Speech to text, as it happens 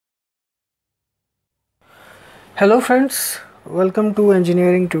Hello friends, welcome to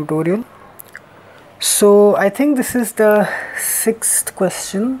engineering tutorial. So I think this is the sixth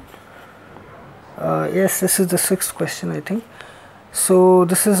question. Yes, this is the sixth question, I think. So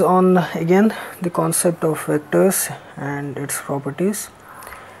this is on again the concept of vectors and its properties,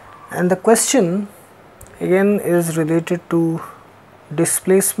 and the question again is related to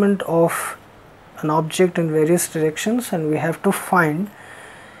displacement of an object in various directions, and we have to find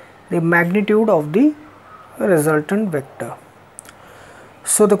the magnitude of the resultant vector.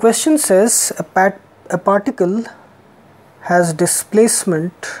 So the question says a particle has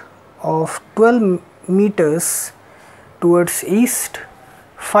displacement of 12 meters towards east,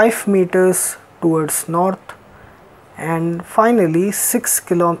 5 meters towards north, and finally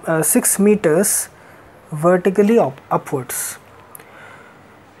 6 meters vertically upwards,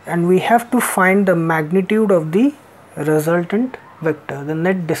 and we have to find the magnitude of the resultant vector, the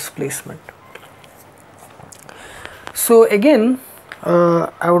net displacement. So again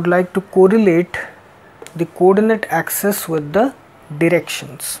I would like to correlate the coordinate axis with the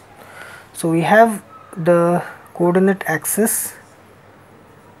directions. So we have the coordinate axis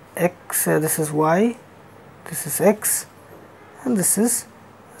x, this is y, this is x, and this is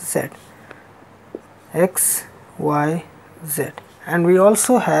z, x, y, z, and we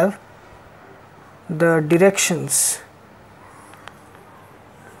also have the directions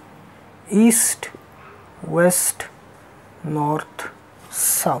east, west, north,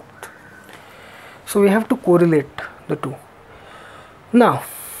 south. So we have to correlate the two. Now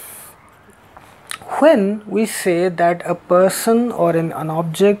when we say that a person or an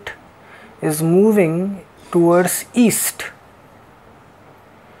object is moving towards east,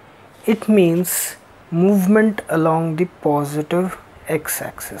 it means movement along the positive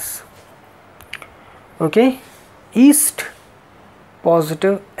x-axis. Okay, east,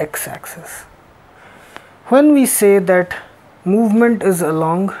 positive x-axis. When we say that movement is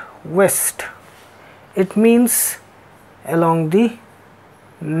along west, it means along the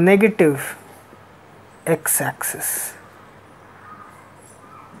negative x-axis.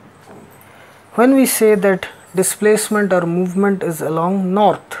 When we say that displacement or movement is along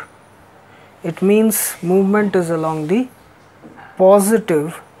north, it means movement is along the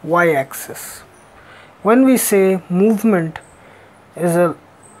positive y-axis. When we say movement is a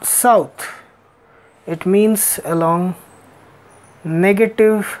south, it means along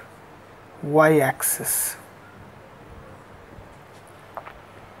negative y-axis.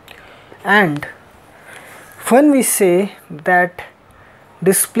 And when we say that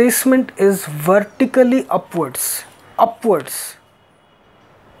displacement is vertically upwards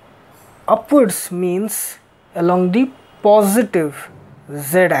means along the positive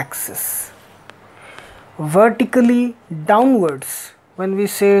z-axis. Vertically downwards, when we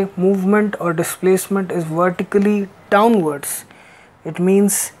say movement or displacement is vertically downwards, it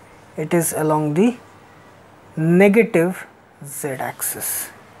means it is along the negative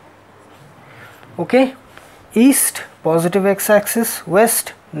z-axis. Okay, east, positive x-axis,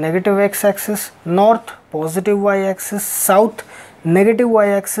 west, negative x-axis, north, positive y-axis, south, negative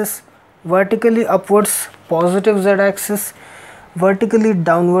y-axis, vertically upwards, positive z-axis, vertically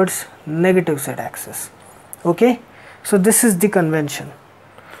downwards, negative z-axis. Okay, so this is the convention.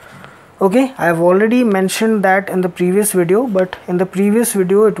 Okay, I have already mentioned that in the previous video, but in the previous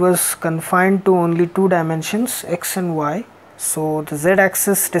video it was confined to only two dimensions, x and y. So the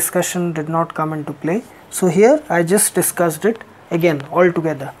z-axis discussion did not come into play. So here I just discussed it again all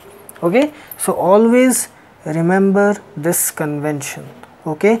together. Okay, so always remember this convention.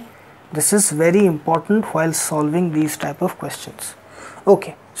 Okay, this is very important while solving these type of questions.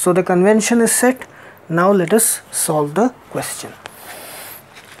 Okay, so the convention is set. Now let us solve the question.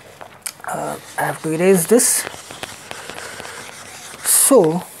 I have to erase this.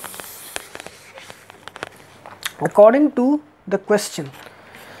 So according to the question,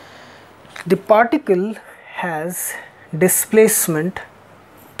 the particle has displacement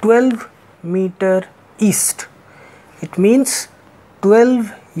 12 meter east. It means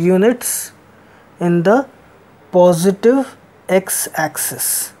 12 units in the positive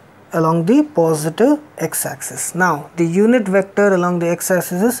x-axis, along the positive x-axis. Now the unit vector along the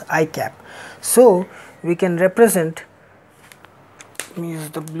x-axis is I cap. So we can represent, let me use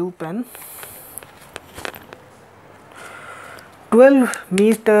the blue pen, 12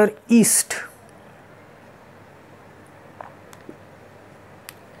 meter east.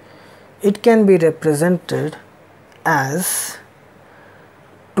 It can be represented as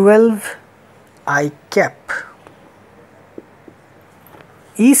 12 I cap.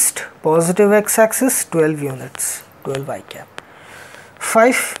 East, positive x-axis, 12 units, 12 I cap.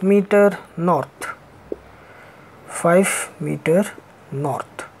 5 meter north, 5 meter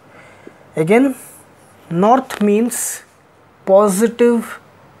north. Again, north means positive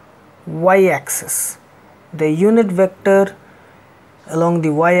y-axis. The unit vector along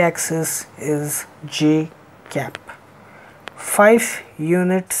the y-axis is j cap. 5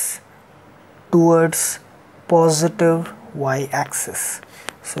 units towards positive y-axis.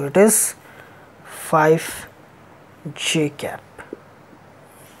 So it is 5 j cap.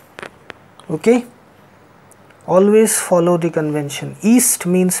 Okay. Always follow the convention. East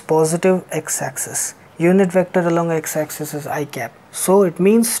means positive x-axis. Unit vector along x-axis is I cap. So it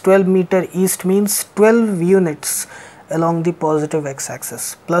means 12 meter east means 12 units along the positive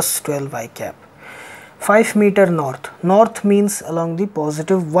x-axis plus 12 I cap. 5 meter north. North means along the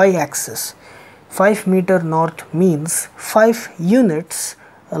positive y-axis. 5 meter north means 5 units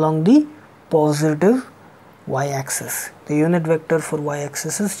along the positive y-axis. The unit vector for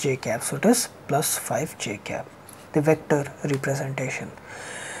y-axis is j cap. So it is plus 5 j cap. The vector representation.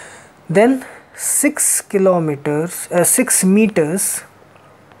 Then 6 meters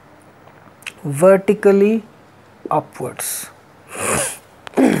vertically upwards.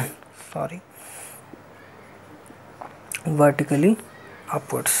 Sorry. Vertically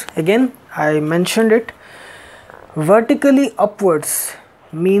upwards. Again, I mentioned it. Vertically upwards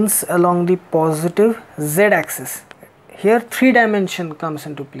means along the positive z-axis. Here 3 dimension comes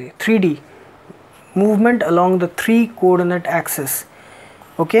into play. 3D. Movement along the 3 coordinate axis.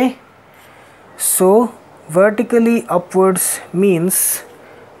 Okay. So vertically upwards means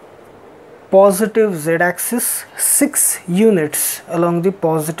positive z-axis, 6 units along the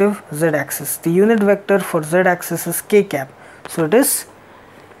positive z-axis. The unit vector for z-axis is k cap. So it is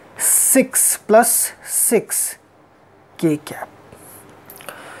 6 plus 6 k cap.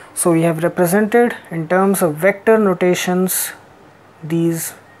 So we have represented in terms of vector notations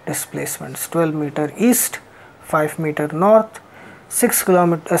these displacements: 12 meter east, 5 meter north, 6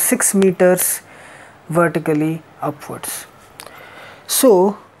 meters vertically upwards.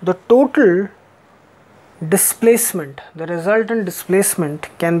 So the total displacement, the resultant displacement,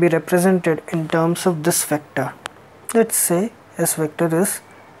 can be represented in terms of this vector. Let's say S vector is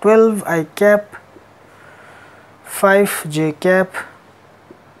 12 I cap, 5 j cap,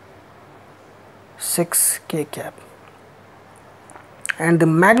 6 k cap, and the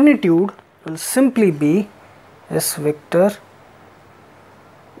magnitude will simply be S vector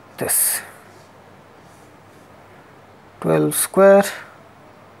this 12 square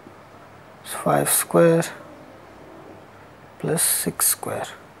 5 square plus 6 square.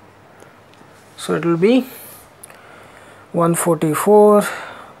 So it will be 144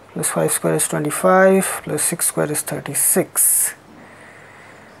 plus 5 square is 25 plus 6 square is 36.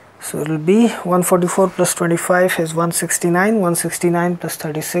 So it will be 144 plus 25 is 169, 169 plus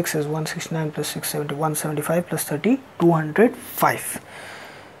 36 is 169 plus 670, 175 plus 30, 205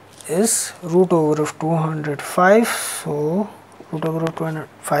 is root over of 205. So root over of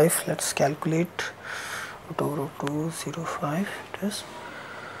 205, let's calculate root over of 205, it is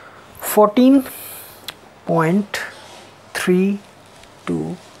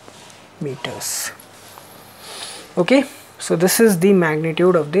 14.32 meters. Okay, so this is the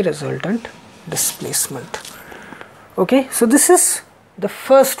magnitude of the resultant displacement. Okay, so this is the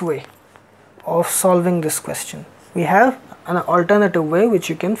first way of solving this question. We have an alternative way which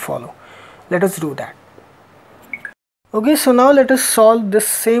you can follow. Let us do that. Okay, so now let us solve this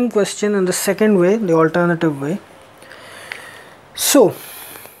same question in the second way, the alternative way. So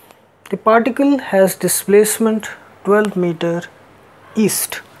the particle has displacement 12 meter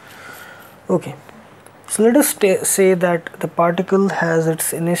east. Okay, so let us say that the particle has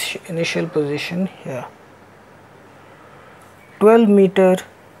its initial position here, 12 meter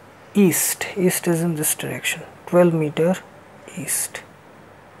east. East is in this direction, 12 meter east,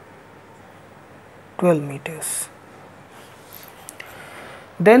 12 meters.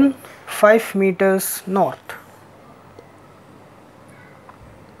 Then 5 meters north.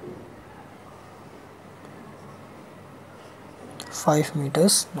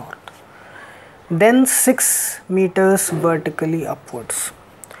 Then 6 meters vertically upwards.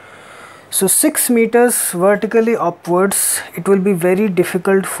 So 6 meters vertically upwards, it will be very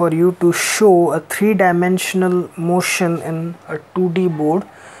difficult for you to show a 3-dimensional motion in a 2D board.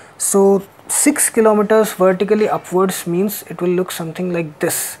 So 6 kilometers vertically upwards means it will look something like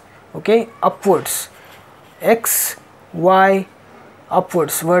this. Okay, upwards, x, y,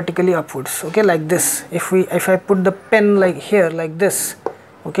 upwards, vertically upwards. Okay, like this. If I put the pen like here, like this.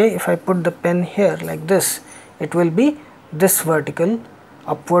 Okay, if I put the pen here like this, it will be this vertical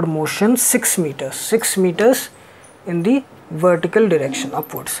upward motion, 6 meters. 6 meters in the vertical direction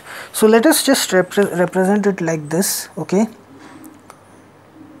upwards. So let us just represent it like this. Okay,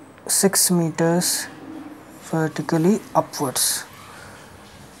 6 meters vertically upwards.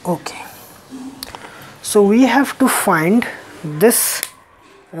 Okay, so we have to find this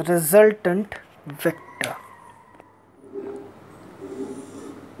resultant vector.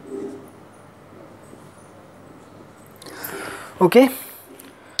 Okay,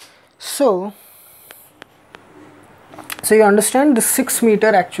 so you understand the 6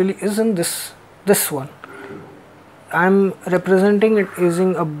 meter actually is in this one. I am representing it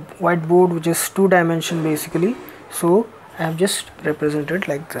using a whiteboard which is 2 dimension basically, so I have just represented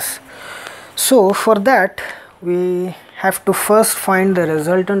like this. So for that we have to first find the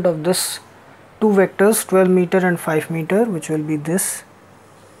resultant of this two vectors, 12 meter and 5 meter, which will be this.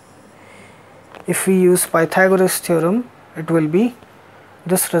 If we use Pythagoras theorem, it will be,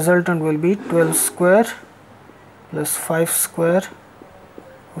 this resultant will be 12 square plus 5 square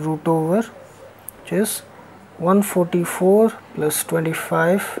root over, which is 144 plus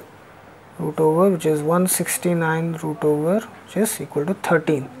 25 root over, which is 169 root over, which is equal to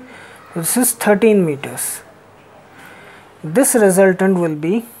 13. This is 13 meters. This resultant will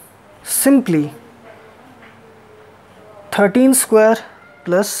be simply 13 square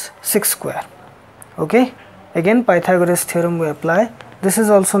plus 6 square. Okay, again Pythagoras theorem we apply. This is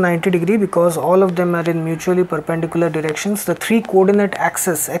also 90 degree because all of them are in mutually perpendicular directions. The 3 coordinate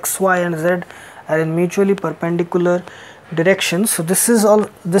axes x, y and z are in mutually perpendicular directions. So this is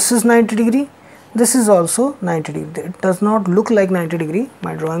 90 degree. This is also 90 degree. It does not look like 90 degree.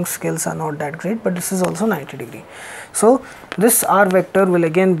 My drawing skills are not that great, but this is also 90 degree. So this r vector will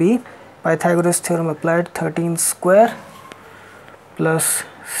again be Pythagoras theorem applied, 13 square plus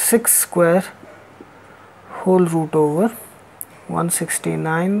 6 square whole root over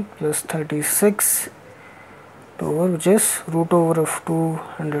 169 plus 36 over, which is root over of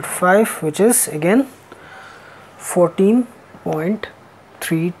 205, which is again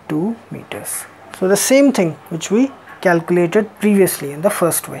 14.32 meters. So the same thing which we calculated previously in the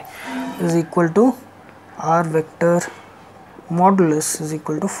first way is equal to r vector modulus is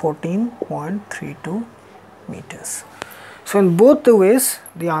equal to 14.32 meters. So in both the ways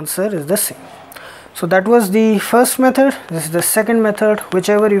the answer is the same. So that was the first method. This is the second method.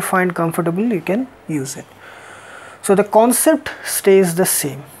 Whichever you find comfortable, you can use it. So the concept stays the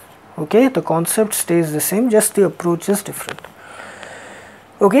same. Okay, the concept stays the same, just the approach is different.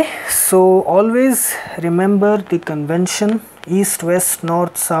 Okay, so always remember the convention: east, west,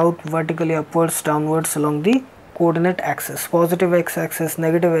 north, south, vertically upwards, downwards along the coordinate axis. Positive x-axis,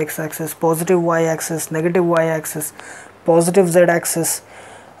 negative x-axis, positive y-axis, negative y-axis, positive z-axis,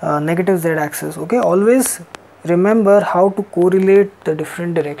 negative z-axis. Okay, always remember how to correlate the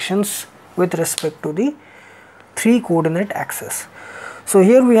different directions with respect to the 3 coordinate axes. So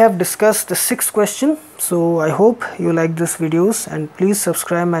here we have discussed the 6th question. So I hope you like this videos, and please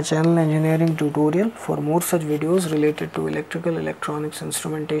subscribe my channel Engineering Tutorial for more such videos related to electrical, electronics,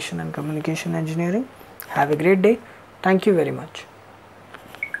 instrumentation and communication engineering. Have a great day. Thank you very much.